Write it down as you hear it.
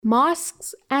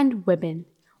Mosques and Women,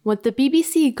 What the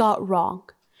BBC Got Wrong.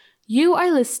 You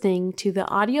are listening to the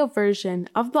audio version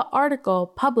of the article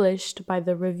published by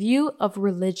the Review of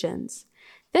Religions.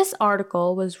 This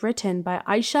article was written by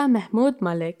Ayesha Mahmood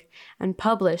Malik and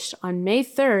published on May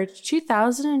 3,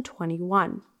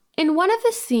 2021. In one of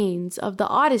the scenes of the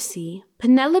Odyssey,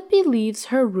 Penelope leaves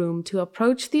her room to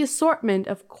approach the assortment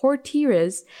of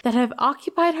courtiers that have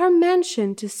occupied her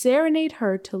mansion to serenade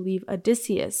her to leave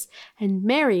Odysseus and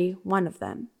marry one of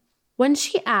them. When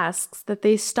she asks that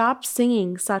they stop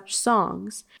singing such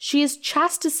songs, she is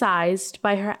chastised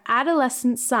by her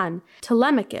adolescent son,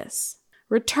 Telemachus.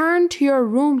 "Return to your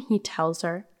room," he tells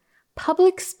her.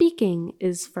 "Public speaking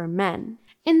is for men."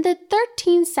 In the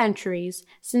 13 centuries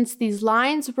since these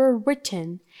lines were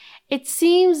written, it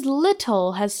seems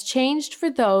little has changed for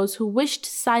those who wish to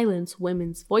silence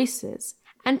women's voices,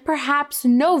 and perhaps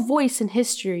no voice in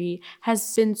history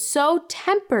has been so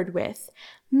tampered with,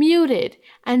 muted,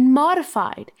 and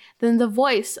modified than the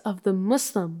voice of the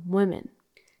Muslim women.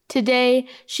 Today,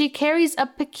 she carries a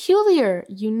peculiar,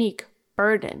 unique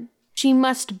burden. She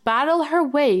must battle her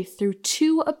way through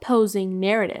two opposing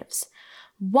narratives,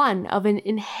 one of an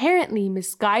inherently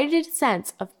misguided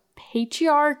sense of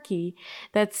patriarchy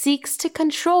that seeks to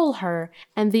control her,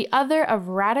 and the other of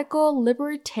radical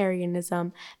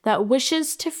libertarianism that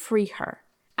wishes to free her.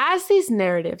 As these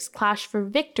narratives clash for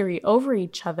victory over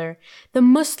each other, the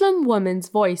Muslim woman's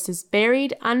voice is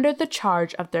buried under the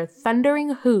charge of their thundering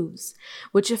hooves,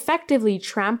 which effectively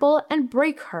trample and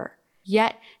break her.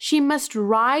 Yet she must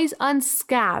rise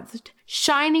unscathed,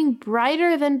 shining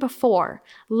brighter than before,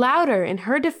 louder in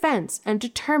her defense and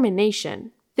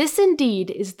determination. This indeed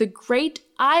is the great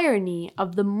irony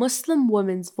of the Muslim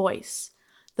woman's voice.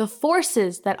 The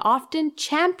forces that often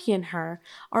champion her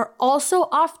are also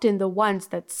often the ones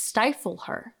that stifle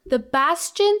her. The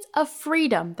bastions of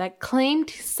freedom that claim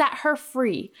to set her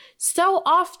free so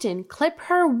often clip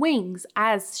her wings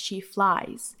as she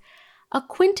flies. A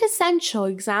quintessential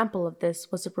example of this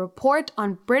was a report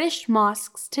on British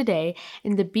mosques today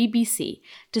in the BBC,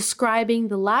 describing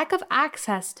the lack of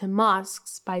access to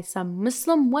mosques by some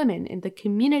Muslim women in the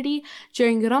community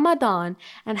during Ramadan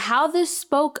and how this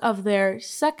spoke of their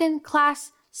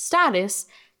second-class status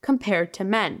compared to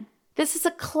men. This is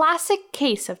a classic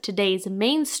case of today's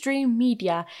mainstream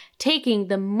media taking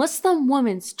the Muslim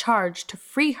woman's charge to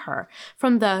free her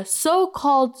from the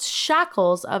so-called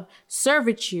shackles of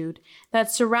servitude that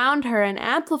surround her and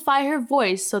amplify her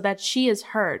voice so that she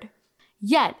is heard.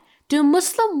 Yet, do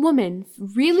Muslim women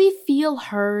really feel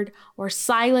heard or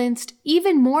silenced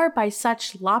even more by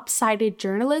such lopsided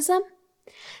journalism?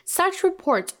 Such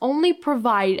reports only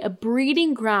provide a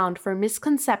breeding ground for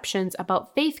misconceptions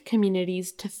about faith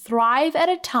communities to thrive at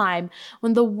a time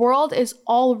when the world is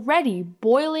already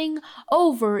boiling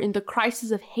over in the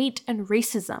crisis of hate and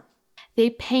racism. They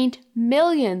paint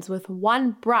millions with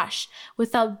one brush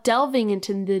without delving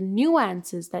into the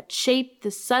nuances that shape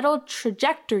the subtle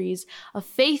trajectories of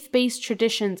faith-based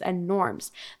traditions and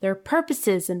norms, their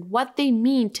purposes, and what they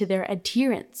mean to their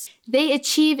adherents. They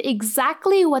achieve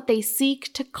exactly what they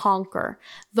seek to conquer,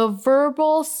 the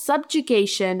verbal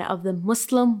subjugation of the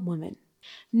Muslim woman.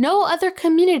 No other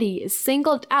community is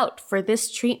singled out for this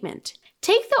treatment.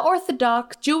 Take the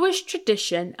Orthodox Jewish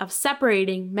tradition of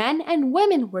separating men and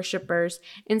women worshippers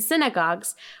in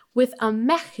synagogues with a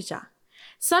mechza,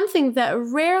 something that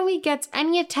rarely gets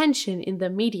any attention in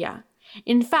the media.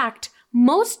 In fact,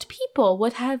 most people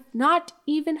would have not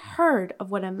even heard of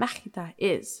what a mechza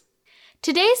is.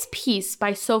 Today's piece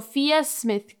by Sophia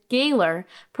Smith-Gaylor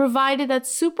provided that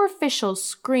superficial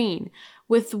screen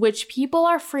with which people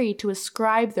are free to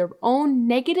ascribe their own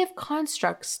negative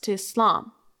constructs to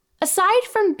Islam. Aside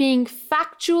from being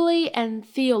factually and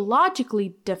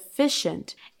theologically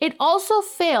deficient, it also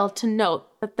failed to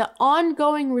note that the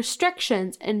ongoing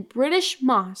restrictions in British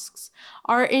mosques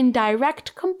are in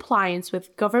direct compliance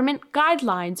with government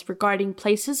guidelines regarding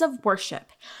places of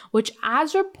worship, which,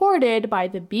 as reported by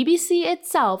the BBC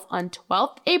itself on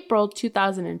 12 April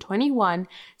 2021,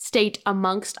 state,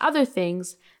 amongst other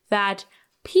things, that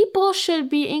people should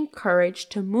be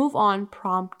encouraged to move on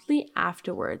promptly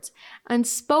afterwards, and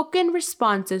spoken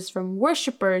responses from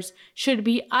worshippers should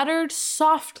be uttered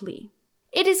softly.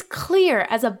 It is clear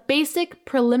as a basic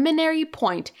preliminary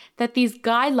point that these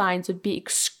guidelines would be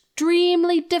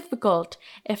extremely difficult,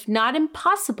 if not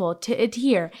impossible, to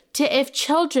adhere to if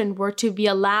children were to be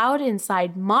allowed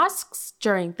inside mosques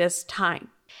during this time.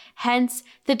 Hence,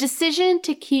 the decision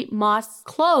to keep mosques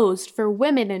closed for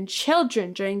women and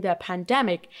children during the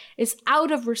pandemic is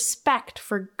out of respect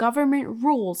for government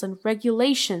rules and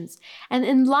regulations and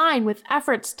in line with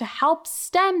efforts to help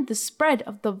stem the spread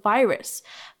of the virus,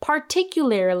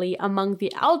 particularly among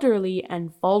the elderly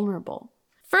and vulnerable.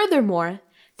 Furthermore,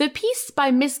 the piece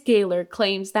by Miss Gaylor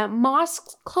claims that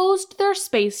mosques closed their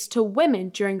space to women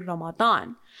during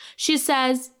Ramadan. She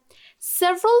says,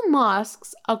 several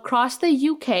mosques across the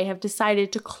UK have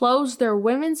decided to close their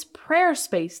women's prayer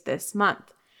space this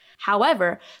month.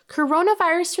 However,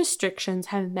 coronavirus restrictions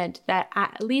have meant that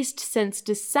at least since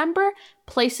December,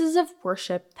 places of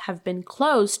worship have been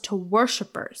closed to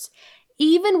worshippers.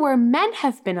 Even where men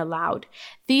have been allowed,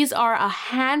 these are a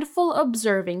handful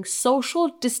observing social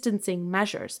distancing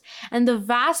measures, and the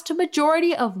vast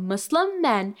majority of Muslim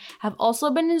men have also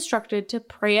been instructed to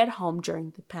pray at home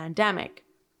during the pandemic.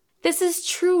 This is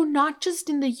true not just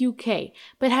in the UK,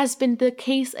 but has been the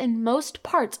case in most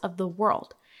parts of the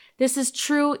world. This is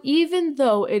true even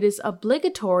though it is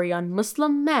obligatory on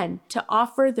Muslim men to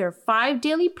offer their 5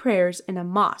 daily prayers in a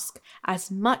mosque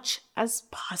as much as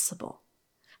possible.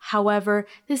 However,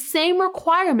 the same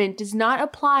requirement does not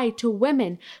apply to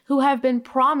women who have been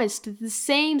promised the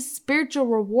same spiritual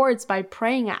rewards by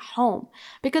praying at home,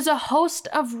 because a host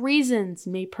of reasons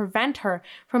may prevent her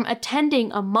from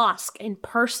attending a mosque in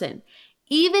person,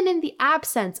 even in the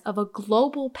absence of a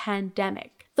global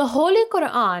pandemic. The Holy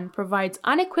Quran provides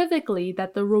unequivocally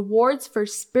that the rewards for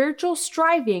spiritual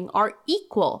striving are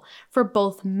equal for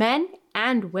both men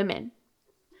and women.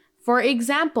 For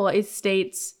example, it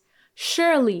states,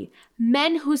 surely,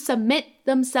 men who submit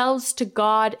themselves to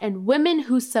God and women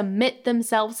who submit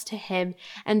themselves to Him,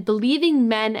 and believing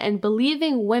men and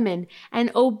believing women,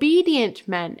 and obedient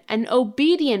men and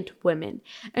obedient women,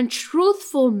 and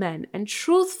truthful men and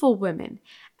truthful women,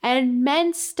 and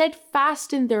men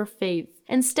steadfast in their faith,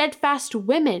 and steadfast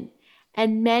women,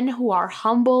 and men who are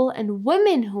humble and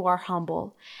women who are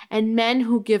humble, and men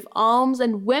who give alms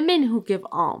and women who give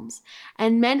alms,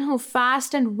 and men who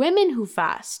fast and women who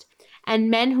fast,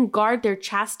 and men who guard their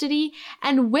chastity,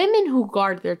 and women who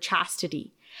guard their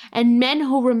chastity, and men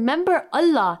who remember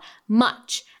Allah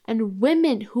much, and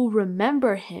women who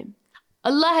remember Him.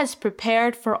 Allah has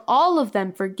prepared for all of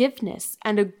them forgiveness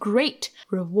and a great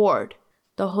reward.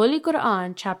 The Holy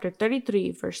Quran, chapter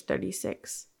 33, verse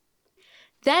 36.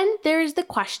 Then there is the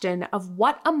question of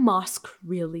what a mosque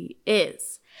really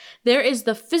is. There is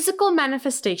the physical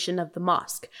manifestation of the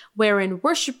mosque, wherein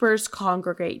worshippers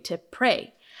congregate to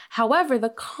pray. However, the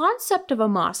concept of a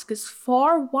mosque is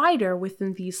far wider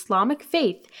within the Islamic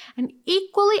faith and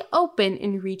equally open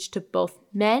in reach to both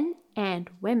men and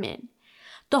women.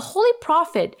 The Holy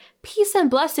Prophet, peace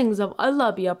and blessings of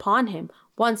Allah be upon him,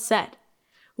 once said,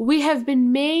 "We have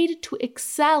been made to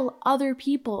excel other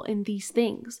people in these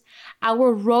things.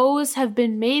 Our rows have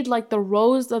been made like the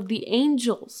rows of the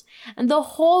angels, and the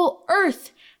whole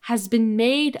earth has been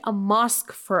made a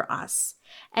mosque for us,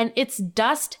 and its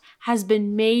dust has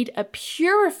been made a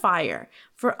purifier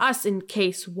for us in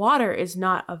case water is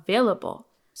not available."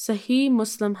 Sahih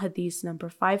Muslim Hadith number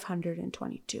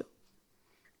 522.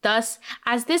 Thus,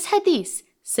 as this hadith,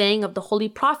 saying of the Holy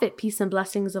Prophet, peace and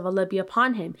blessings of Allah be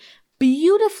upon him,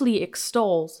 beautifully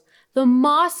extols, the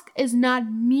mosque is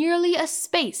not merely a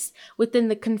space within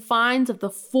the confines of the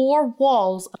 4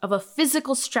 walls of a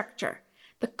physical structure.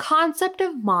 The concept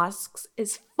of mosques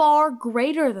is far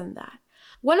greater than that.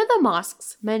 One of the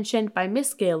mosques mentioned by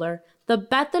Miss Gaylor, the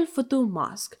Bat al-Futuh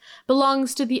Mosque,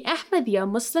 belongs to the Ahmadiyya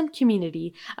Muslim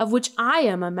community, of which I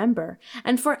am a member.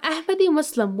 And for Ahmadi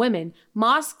Muslim women,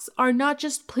 mosques are not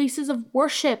just places of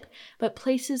worship, but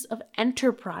places of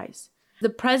enterprise. The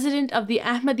president of the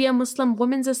Ahmadiyya Muslim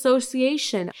Women's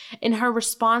Association, in her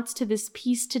response to this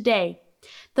piece today,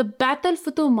 the Bat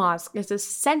al-Futuh Mosque is a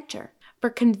center for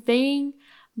conveying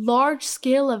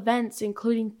large-scale events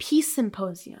including peace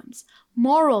symposiums,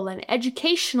 moral and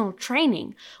educational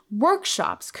training,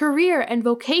 workshops, career and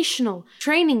vocational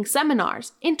training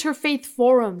seminars, interfaith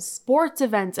forums, sports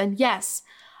events, and yes,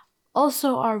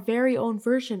 also our very own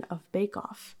version of Bake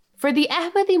Off. For the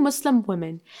Ahmadi Muslim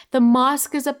woman, the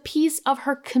mosque is a piece of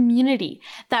her community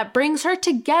that brings her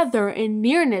together in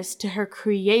nearness to her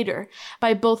Creator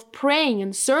by both praying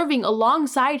and serving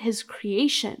alongside His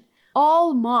creation.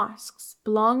 All mosques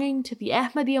belonging to the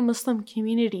Ahmadiyya Muslim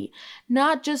community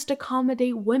not just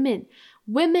accommodate women.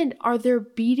 Women are their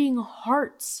beating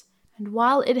hearts. And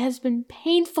while it has been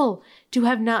painful to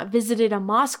have not visited a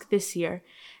mosque this year,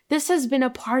 this has been a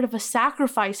part of a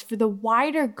sacrifice for the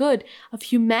wider good of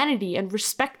humanity and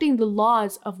respecting the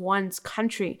laws of one's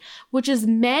country, which is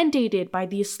mandated by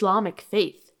the Islamic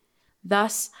faith.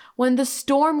 Thus, when the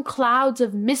storm clouds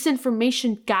of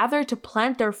misinformation gather to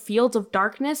plant their fields of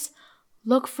darkness,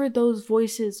 look for those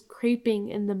voices creeping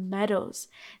in the meadows.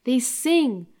 They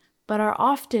sing, but are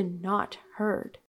often not heard.